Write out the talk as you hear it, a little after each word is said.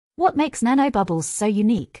What makes nanobubbles so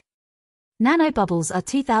unique? Nanobubbles are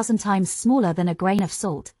 2,000 times smaller than a grain of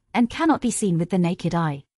salt and cannot be seen with the naked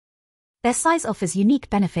eye. Their size offers unique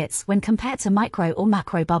benefits when compared to micro or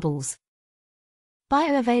macro bubbles.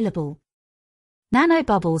 Bioavailable.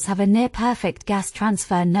 Nanobubbles have a near-perfect gas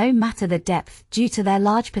transfer no matter the depth due to their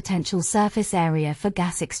large potential surface area for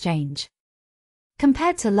gas exchange.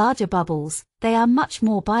 Compared to larger bubbles, they are much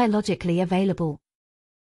more biologically available.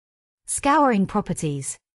 Scouring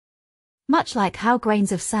properties. Much like how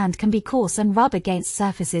grains of sand can be coarse and rub against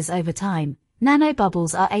surfaces over time,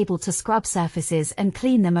 nanobubbles are able to scrub surfaces and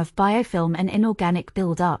clean them of biofilm and inorganic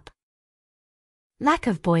build-up. Lack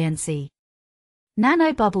of buoyancy.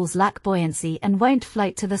 Nanobubbles lack buoyancy and won't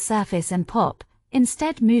float to the surface and pop,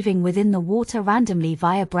 instead moving within the water randomly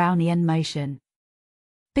via Brownian motion.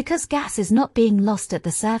 Because gas is not being lost at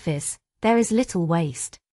the surface, there is little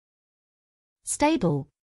waste. Stable.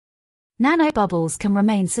 Nanobubbles can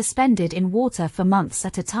remain suspended in water for months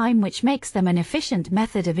at a time, which makes them an efficient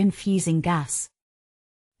method of infusing gas.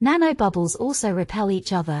 Nanobubbles also repel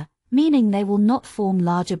each other, meaning they will not form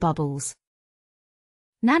larger bubbles.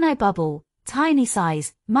 Nanobubble, tiny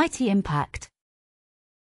size, mighty impact.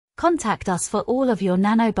 Contact us for all of your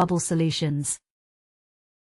nanobubble solutions.